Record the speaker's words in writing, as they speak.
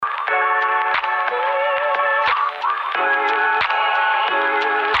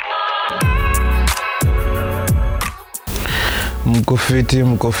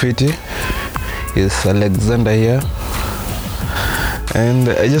Mkofiti. It's Alexander here. And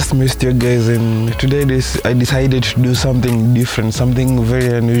I just missed you guys, and today I decided to do something different, something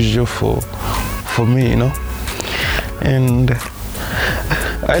very unusual for me, And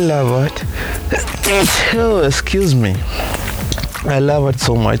I love it. Oh, excuse me. I love it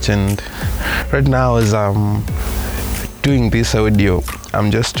so much, and right now as I'm doing this audio,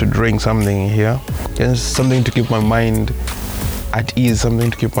 I'm just doing something here, just something to keep my mind at ease,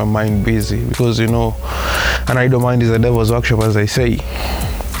 something to keep my mind busy, because an idle mind is a devil's workshop, as I say.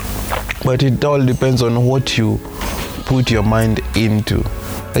 But it all depends on what you put your mind into.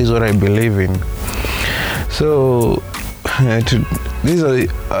 That is what I believe in. So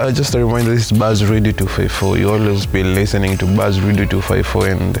just a reminder, this is Buzz Radio 254. You always be listening to Buzz Radio 254,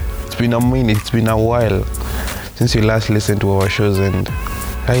 and it's been a minute, it's been a while since you last listened to our shows, and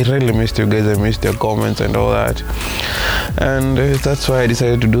I really missed you guys. I missed your comments and all that, and that's why I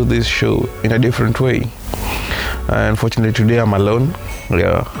decided to do this show in a different way. Unfortunately, today I'm alone.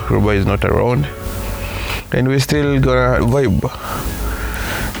 Ruba is not around, and we're still gonna vibe.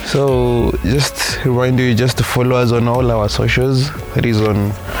 So just remind you just to follow us on all our socials. That is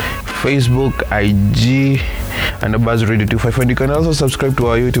on Facebook, IG, and Buzz Radio 254. And you can also subscribe to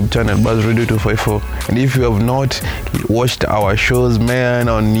our YouTube channel, Buzz Radio 254. And if you have not watched our shows, man,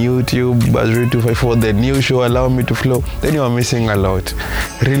 on YouTube, Buzz Radio 254, the new show, Allow Me to Flow, then you are missing a lot.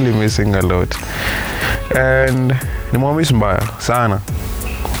 Really missing a lot. And nimewamiss mbaya sana.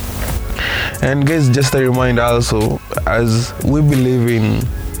 And guys, just a reminder also, as we believe in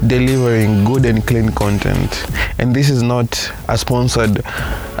delivering good and clean content, and this is not a sponsored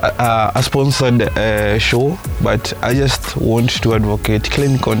show, but I just want to advocate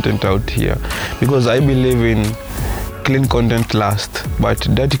clean content out here, because I believe in clean content lasts, but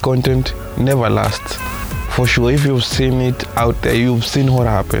dirty content never lasts. For sure, if you've seen it out there, you've seen what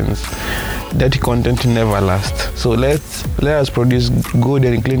happens. Dirty content never lasts. So let us produce good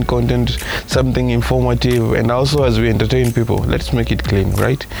and clean content, something informative, and also as we entertain people, let's make it clean,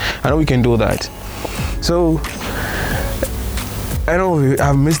 right? I know we can do that. So I know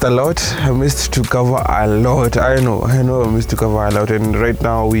I've missed a lot. I missed to cover a lot. I know I missed to cover a lot. And right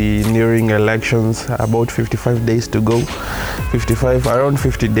now we're nearing elections. About 55 days to go. Around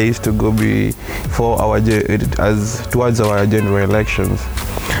 50 days to go before towards our general elections,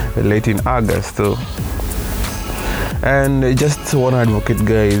 late in August. So, and I just want to advocate,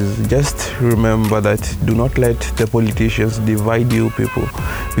 guys, just remember that do not let the politicians divide you people,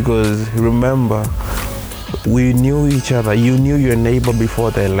 because remember, we knew each other. You knew your neighbor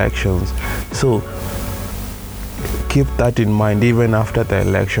before the elections. So keep that in mind even after the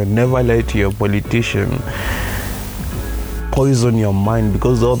election. Never let your politician poison your mind,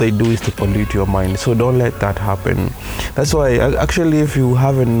 because all they do is to pollute your mind. So don't let that happen. That's why, actually, if you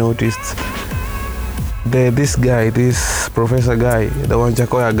haven't noticed, this professor guy, the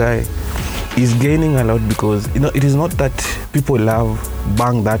Wanjakoya guy, is gaining a lot, because it is not that people love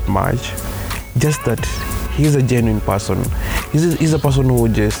Bang that much, just that he's a genuine person. He's a person who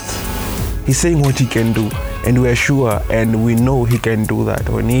he's saying what he can do, and we're sure and we know he can do that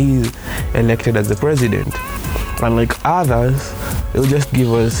when he's elected as the president. Unlike others, they'll just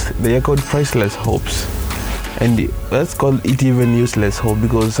give us, they are called priceless hopes, and let's call it even useless hope,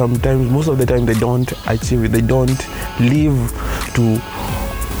 because sometimes, most of the time, they don't achieve it. They don't live to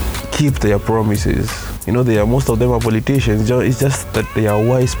keep their promises. Most of them are politicians. It's just that they are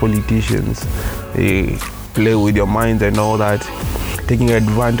wise politicians. They play with your minds and all that, taking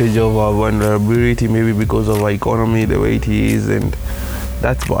advantage of our vulnerability, maybe because of our economy the way it is, and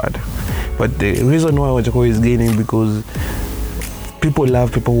that's bad. But the reason why Wanjakoya is gaining, because people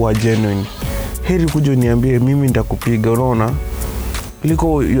love people who are genuine. Heri kuja niambie mimi nitakupiga, unaona?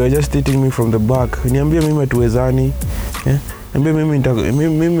 Kuliko you are just stating me from the back. Niambie mimi hatuwezani. Niambie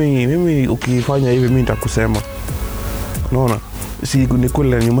mimi ukifanya hivi mimi nitakusema. Unaona? Si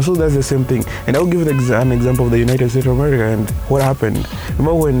nikula nyuma. So that's the same thing. And I'll give an example of the United States of America and what happened.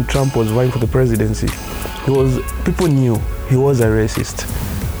 Remember when Trump was vying for the presidency? People knew he was a racist.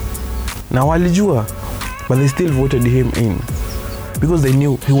 Na walijua, but they still voted him in, because they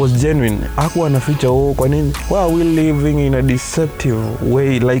knew he was genuine. Hakuwa anaficha kwa nini? Why are we living in a deceptive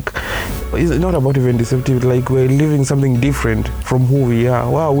way? Like, it's not about even deceptive, like we're living something different from who we are.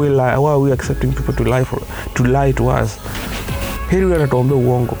 Why are we accepting people to lie to us? Heri wanatuambia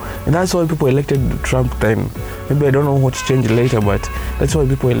uongo. And that's why people elected Trump then. Maybe I don't know what's changed later, but that's why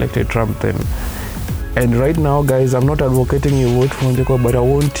people elected Trump then. And right now, guys, I'm not advocating you vote for Wanjakoya, but I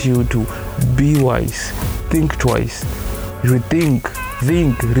want you to be wise. Think twice. Rethink.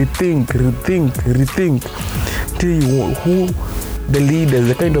 Till the leaders,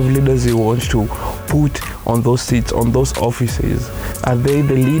 the kind of leaders you want to put on those seats, on those offices. Are they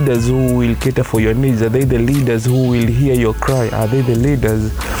the leaders who will cater for your needs? Are they the leaders who will hear your cry? Are they the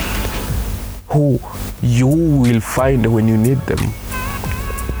leaders who you will find when you need them?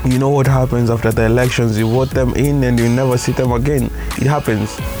 You know what happens after the elections? You vote them in and you never see them again. It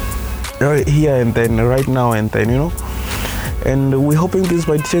happens right here and then, right now and then, you know. And we're hoping this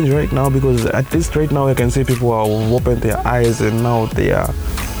might change right now, because at least right now I can see people are opened their eyes, and now they are,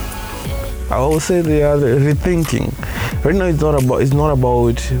 I will say, they are rethinking. Right now it's not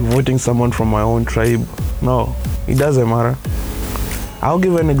about voting someone from my own tribe. No, it doesn't matter. I'll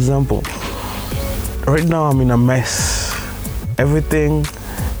give an example. Right now I'm in a mess. Everything,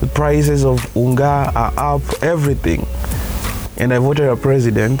 the prices of unga are up, everything. And I voted a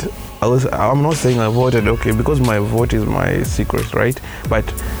president. I'm not saying I voted, okay, because my vote is my secret, right? But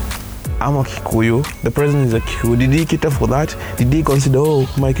I'm a Kikuyu. The president is a Kikuyu. Did he cater for that? Did he consider,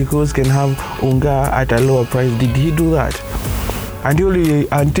 my Kikuyus can have unga at a lower price? Did he do that? Until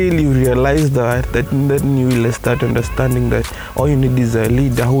you realize that, then you will start understanding that all you need is a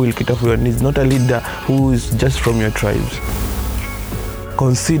leader who will cater for your needs, not a leader who is just from your tribes.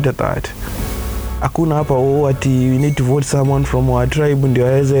 Consider that. Hakuna hapa ati we need to vote someone from our tribe ndio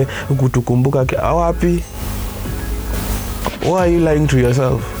aweze kutukumbuka. Wapi? Why are you lying to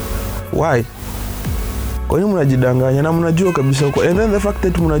yourself? Why? Kwa nini mnajidanganya na mnajua kabisa uko? And then the fact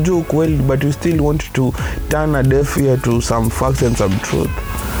that mnajua ukweli but you still want to turn a deaf ear to some facts and some truth.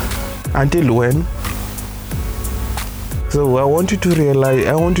 Until when? So I want you to realize,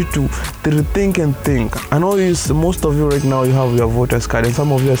 I want you to rethink and think. I know most of you right now, you have your voters card, and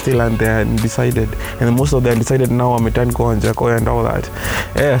some of you are still undecided, and most of the undecided now wameturn kwa Jacoya and all that.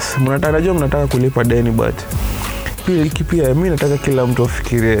 Yes, mnataka kulipa deni, but pia mimi nataka kila mtu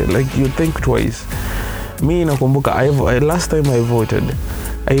afikirie, like you think twice. Mimi nakumbuka last time I voted,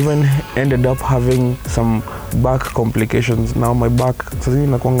 I even ended up having some back complications. Now my back, sasa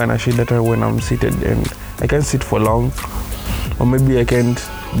inakuanga na shida when I'm seated, and I can't sit for long, or maybe I can't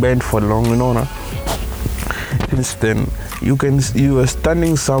bend for long, you know. Since then, you are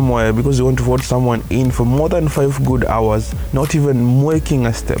standing somewhere because you want to vote someone in for more than 5 good hours, not even making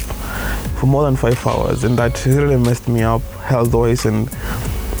a step, for more than 5 hours, and that really messed me up health-wise, and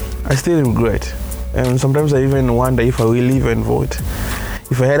I still regret. And sometimes I even wonder if I will even vote.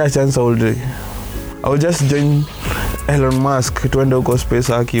 If I had a chance, I would just join Elon Musk, tuende huko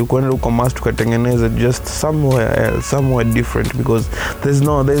SpaceX, ukwende huko Mars tukatengeneza just somewhere else, somewhere different, because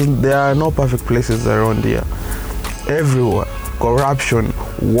there are no perfect places around here. Everywhere, corruption,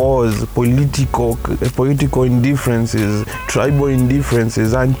 wars, political indifferences, tribal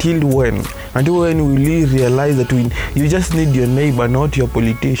indifferences. Until when will you realize that you just need your neighbor, not your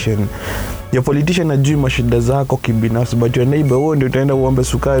politician? Your politician ajui mashida zako kibinafsi, but your neighbor, wewe ndio utaenda uombe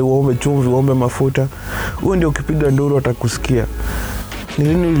sukari, uombe chumvi, uombe mafuta. Wewe ndio ukipiga nduru atakusikia. Ni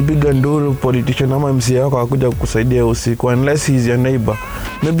lini ulipiga nduru politician ama MCA wako akuja kukusaidia usiku, unless he is your neighbor?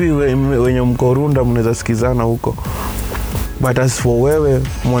 Maybe wenye mkorunda mnaweza sikizana huko. But as for wewe,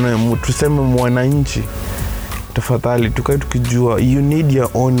 tuseme mwananchi, tafadhali tukae tukijua you need your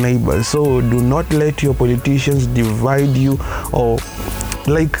own neighbor. So do not let your politicians divide you or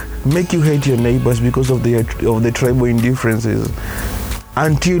like make you hate your neighbors because of the tribal indifferences.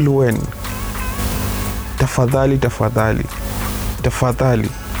 Until when? Tafadhali.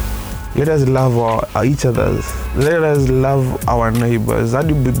 Let us love each other. Let us love our neighbors. That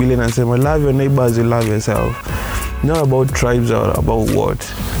Biblia inasema love your neighbor as you love yourself. Not about tribes or about what.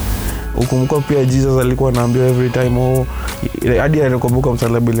 Ukumbuka pia Jesus alikuwa anaambiwa every time hadi anakumbuka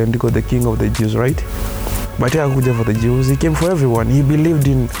msalaba iliandikwa the king of the Jews, right? But he hakuja for the Jews, he came for everyone. He believed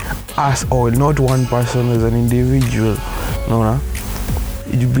in us all, not one person as an individual. No.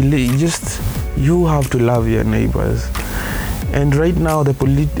 You have to love your neighbors. And right now the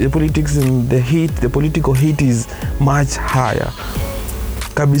politics and the political heat is much higher.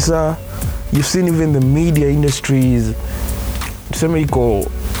 Kabisa, you've seen even the media industries tuseme iko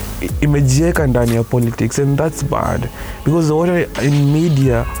imejieka ndani ya politics, and that's bad, because in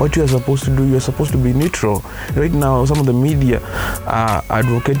media what you are supposed to do, you are supposed to be neutral. Right now some of the media are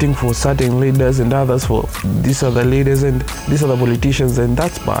advocating for certain leaders and others for these are the leaders and these are the politicians, and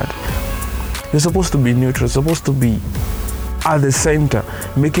that's bad. You're supposed to be neutral, supposed to be at the center,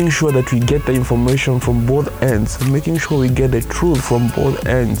 making sure that we get the information from both ends, making sure we get the truth from both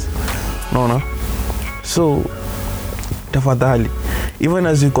ends. No. So tafadhali, even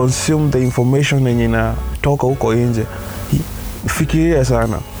as you consume the information yenye inatoka huko nje, fikiria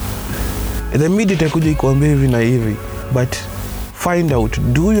sana. The media itakuja ikuambia hivi na hivi, but find out,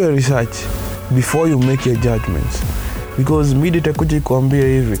 do your research before you make your judgments. because media itakuja ikuambia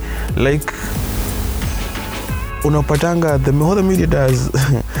hivi, like unapatanga the media does.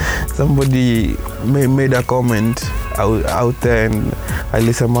 Somebody made a comment out there and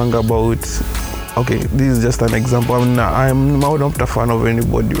alisemanga about, okay, this is just an example. I'm not a fan of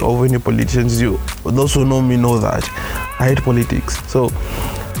anybody, of any politicians. Those who know me know that I hate politics. So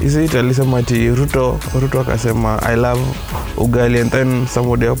is it alisema ati Ruto akasema I love ugali, and then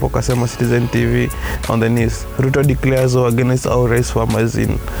somebody hapo akasema Citizen TV on the news, Ruto declares war against our rice farmers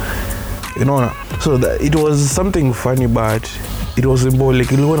in, you know. So it was something funny, but it was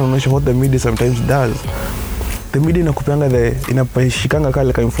symbolic. Ilikuwa inaonyesha what the media sometimes does. The media inapashikanga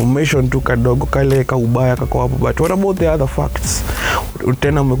kale ka information tu kadogo, kale ka ubaya kako hapo, but what about the other facts?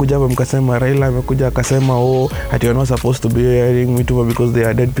 Tena umekuja hapa mkasema Raila amekuja akasema ati you're not supposed to be hearing me too because they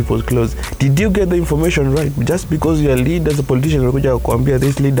are dead people's clothes. Did you get the information right? Just because you are lead as a politician umekuja kuambia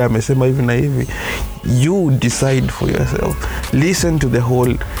this leader amesema hivi na hivi, you decide for yourself. Listen to the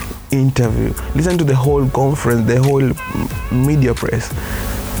whole interview, listen to the whole conference, the whole media press,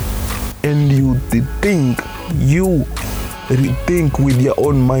 and you think with your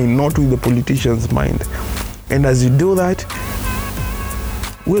own mind, not with the politician's mind. And as you do that,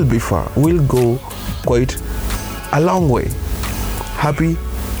 we'll be far. We'll go quite a long way, happy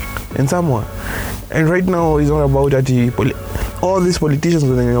and somewhere. And right now it's not about that all these politicians,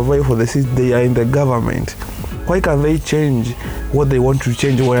 when they vie for the seat, they are in the government. Why can't they change what they want to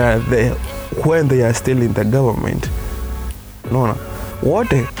change when they are still in the government? No. What?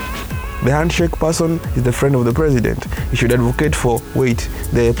 The handshake person is the friend of the president. He should advocate for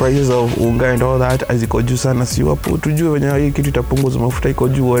the prices of unga and all that as iko juu sana, si wapo tujue wenye hii kitu itapunguzwa, mafuta iko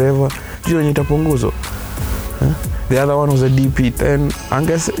juu, whatever, tujue wenye itapunguzwa. The other one was a DP. Then I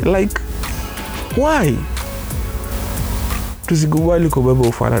guess, like, why? Tusikubali kubeba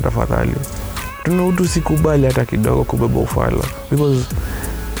ufala tafadhali. Tusikubali hata kidogo kubeba ufala, because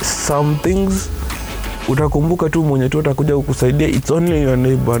some things utakumbuka tu mwenye tu utakuja kukusaidia, it's only your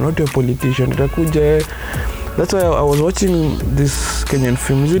neighbor, not your politician. Utakuja. That's why I was watching this Kenyan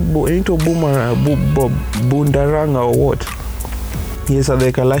film. Is it into Bundaranga or what? Yes, at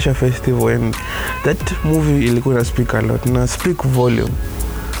the Kalasha Festival, and that movie ilikuwa na speak a lot, na speak volume,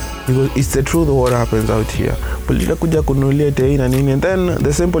 because it's the truth of what happens out here. Politicians kuja kunulia tei na nini, and then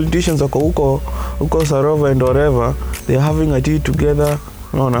the same politicians wako huko Sarova and whatever, they're having a tea together.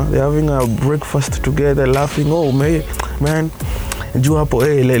 They're having a breakfast together, laughing. Oh man, juu hapo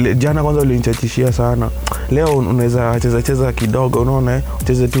jana kwanza ulinichachishia sana. Leo unaweza cheza kidogo, unaona,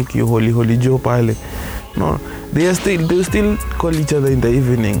 ucheze tu holi jo pale. No, they still call each other in the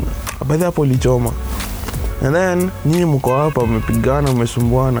evening. Baada hapo lichoma. And then nyinyi mko hapa mmepigana,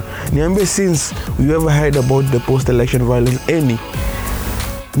 mmesumbuana. Niambie, since you ever heard about the post election violence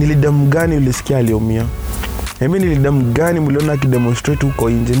ni leader mgani ulisikia aliumia? Ni leader mgani mliona akidemonstrate huko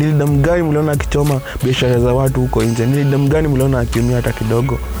nje? Ni leader mgani mliona akichoma biashara za watu huko nje? Ni leader mgani mliona akiumia hata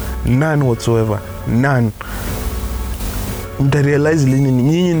kidogo? None whatsoever. None. Mtarealize lini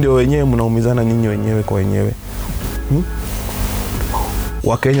nyinyi ndio wenyewe mnaumizana nyinyi wenyewe kwa wenyewe?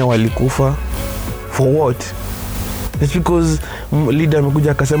 Wakenya walikufa for what? It's because leader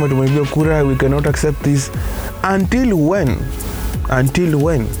amekuja akasema tumeibiwa kura, we cannot accept this. Until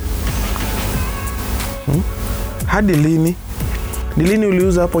when? Hadi lini? Ni lini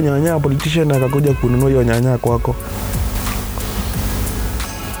uliuza hapo nyanya politician akakuja kununua hiyo nyanya kwako?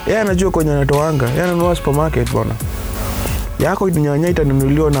 Yeye anajua kwenye anatoanga, yeye ananunua supermarket bwana. Yako nyanya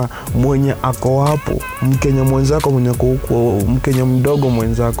itanunuliwa na mwenye ako hapo, Mkenya mwenzako mwenye ako huko, Mkenya mdogo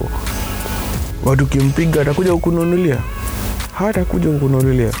mwenzako. Watu kimpiga atakuja kukununulia? Hata kuja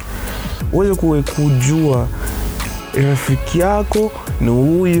kukununulia. Uweze kujua rafiki yako ni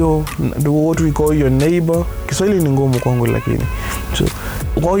huyo, what we call your neighbor. Kiswahili ni ngumu kwangu, lakini so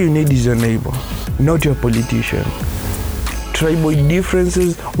all you need is your neighbor, not your politician. Tribal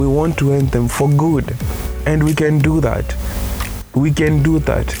differences, we want to end them for good, and we can do that.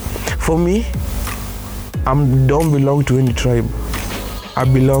 For me, I don't belong to any tribe. I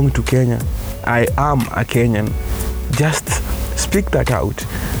belong to Kenya. I am a Kenyan. Just speak that out.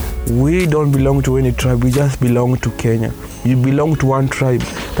 We don't belong to any tribe, we just belong to Kenya. You belong to one tribe,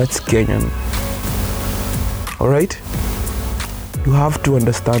 that's Kenyan. Alright? You have to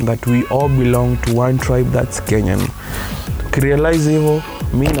understand that we all belong to one tribe, that's Kenyan. Realize hivyo,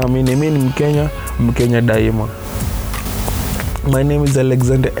 mimi ni Mkenya daima. My name is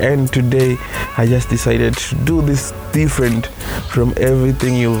Alexander, and today I just decided to do this different from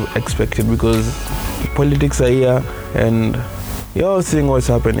everything you've expected, because politics are here and you're all seeing what's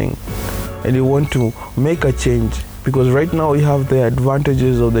happening and you want to make a change because right now we have the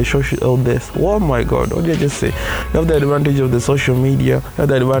advantages of the social of this. Oh my God, what did I just say? You have the advantage of the social media. You have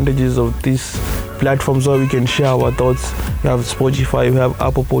the advantages of these platforms where we can share our thoughts. You have Spotify, you have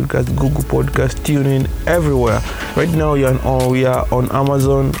Apple Podcast, Google Podcast, TuneIn, everywhere. Right now we are on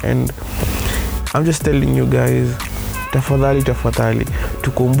Amazon, and I'm just telling you guys, tafadhali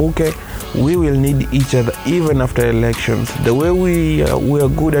tukumbuke, we will need each other even after elections. The way we are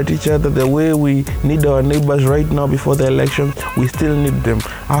good at each other, the way we need our neighbors right now before the election, we still need them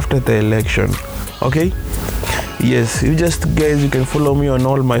after the election. Okay? Yes, you can follow me on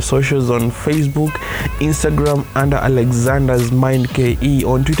all my socials on Facebook, Instagram under Alexander's Mind KE.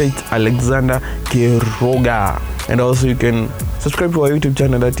 On Twitter it's Alexander Keroga. And also you can subscribe to our YouTube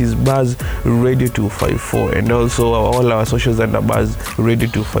channel, that is Buzz Radio 254, and also all our socials under Buzz Radio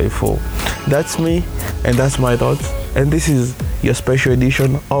 254. That's me, and that's my thoughts, and this is your special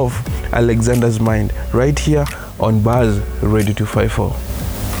edition of Alexander's Mind right here on Buzz Radio 254.